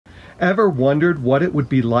Ever wondered what it would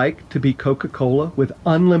be like to be Coca-Cola with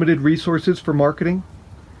unlimited resources for marketing?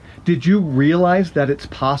 Did you realize that it's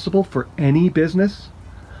possible for any business?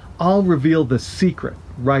 I'll reveal the secret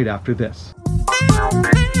right after this.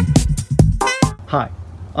 Hi,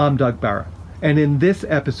 I'm Doug Barra, and in this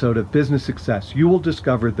episode of Business Success, you will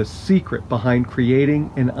discover the secret behind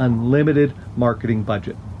creating an unlimited marketing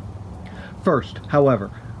budget. First, however,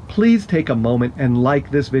 please take a moment and like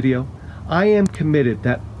this video. I am committed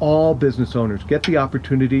that all business owners get the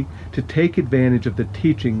opportunity to take advantage of the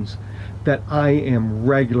teachings that I am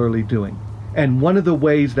regularly doing. And one of the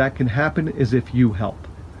ways that can happen is if you help.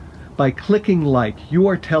 By clicking like, you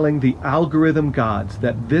are telling the algorithm gods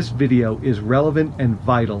that this video is relevant and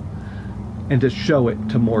vital, and to show it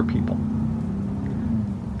to more people.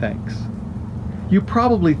 Thanks. You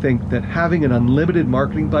probably think that having an unlimited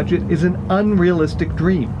marketing budget is an unrealistic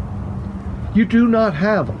dream. You do not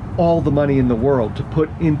have all the money in the world to put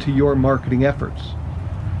into your marketing efforts.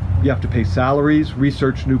 You have to pay salaries,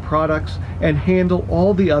 research new products, and handle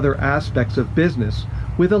all the other aspects of business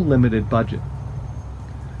with a limited budget.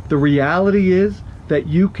 The reality is that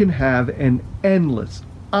you can have an endless,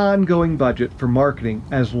 ongoing budget for marketing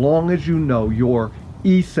as long as you know your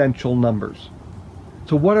essential numbers.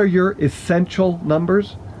 So what are your essential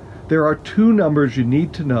numbers? There are two numbers you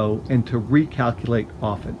need to know and to recalculate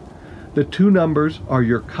often. The two numbers are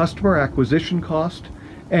your customer acquisition cost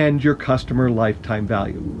and your customer lifetime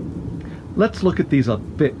value. Let's look at these a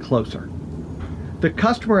bit closer. The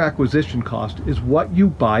customer acquisition cost is what you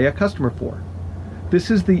buy a customer for.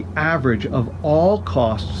 This is the average of all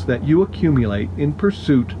costs that you accumulate in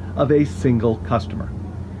pursuit of a single customer.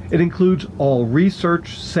 It includes all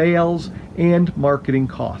research, sales, and marketing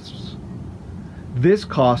costs. This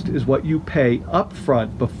cost is what you pay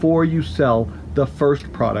upfront before you sell the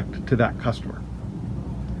first product to that customer.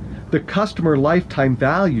 The customer lifetime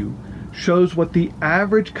value shows what the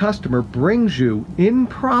average customer brings you in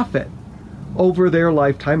profit over their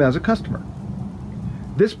lifetime as a customer.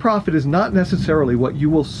 This profit is not necessarily what you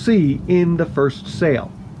will see in the first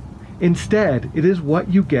sale. Instead, it is what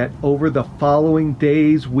you get over the following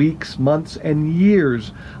days, weeks, months, and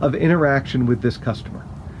years of interaction with this customer,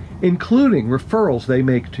 including referrals they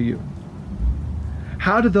make to you.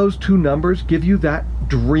 How do those two numbers give you that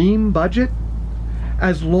dream budget?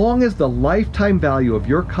 As long as the lifetime value of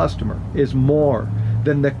your customer is more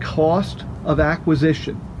than the cost of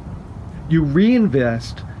acquisition, you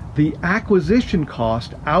reinvest the acquisition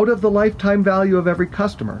cost out of the lifetime value of every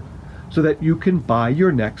customer so that you can buy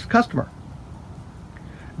your next customer.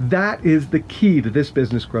 That is the key to this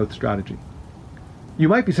business growth strategy. You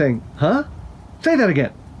might be saying, huh? Say that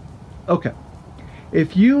again. Okay.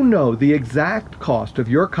 If you know the exact cost of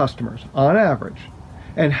your customers on average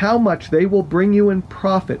and how much they will bring you in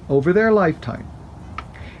profit over their lifetime,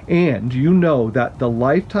 and you know that the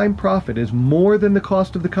lifetime profit is more than the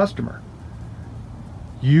cost of the customer,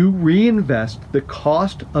 you reinvest the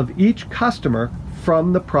cost of each customer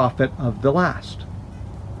from the profit of the last.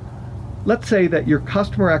 Let's say that your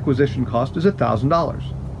customer acquisition cost is $1,000,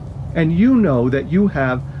 and you know that you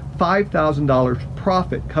have $5,000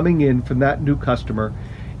 profit coming in from that new customer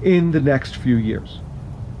in the next few years.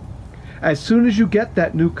 As soon as you get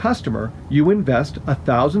that new customer, you invest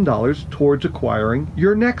 $1,000 towards acquiring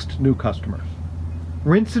your next new customer.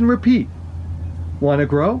 Rinse and repeat. Want to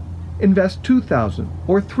grow? Invest $2,000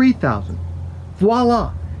 or $3,000.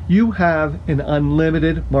 Voila! You have an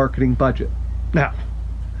unlimited marketing budget. Now,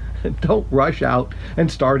 don't rush out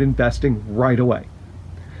and start investing right away.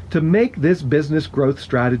 To make this business growth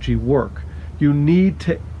strategy work, you need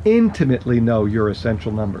to intimately know your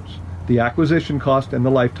essential numbers, the acquisition cost and the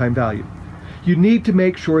lifetime value. You need to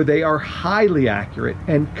make sure they are highly accurate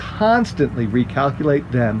and constantly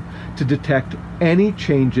recalculate them to detect any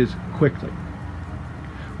changes quickly.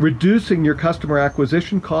 Reducing your customer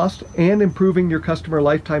acquisition cost and improving your customer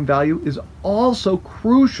lifetime value is also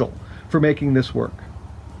crucial for making this work.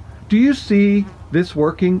 Do you see this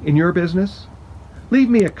working in your business? Leave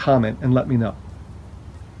me a comment and let me know.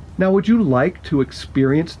 Now, would you like to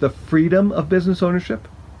experience the freedom of business ownership?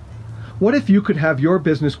 What if you could have your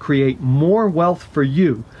business create more wealth for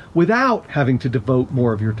you without having to devote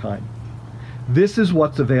more of your time? This is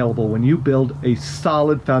what's available when you build a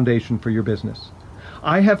solid foundation for your business.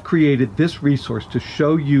 I have created this resource to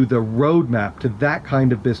show you the roadmap to that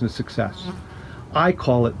kind of business success. I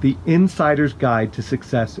call it the Insider's Guide to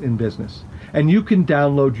Success in Business. And you can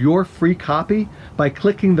download your free copy by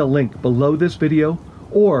clicking the link below this video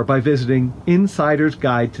or by visiting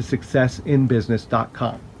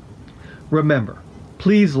insidersguidetosuccessinbusiness.com. Remember,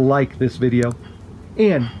 please like this video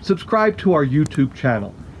and subscribe to our YouTube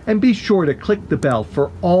channel And be sure to click the bell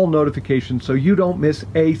for all notifications so you don't miss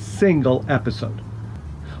a single episode.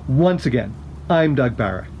 Once again, I'm Doug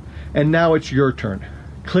Barra, and now it's your turn.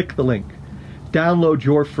 Click the link, download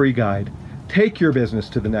your free guide, take your business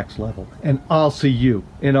to the next level, and I'll see you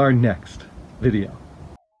in our next video.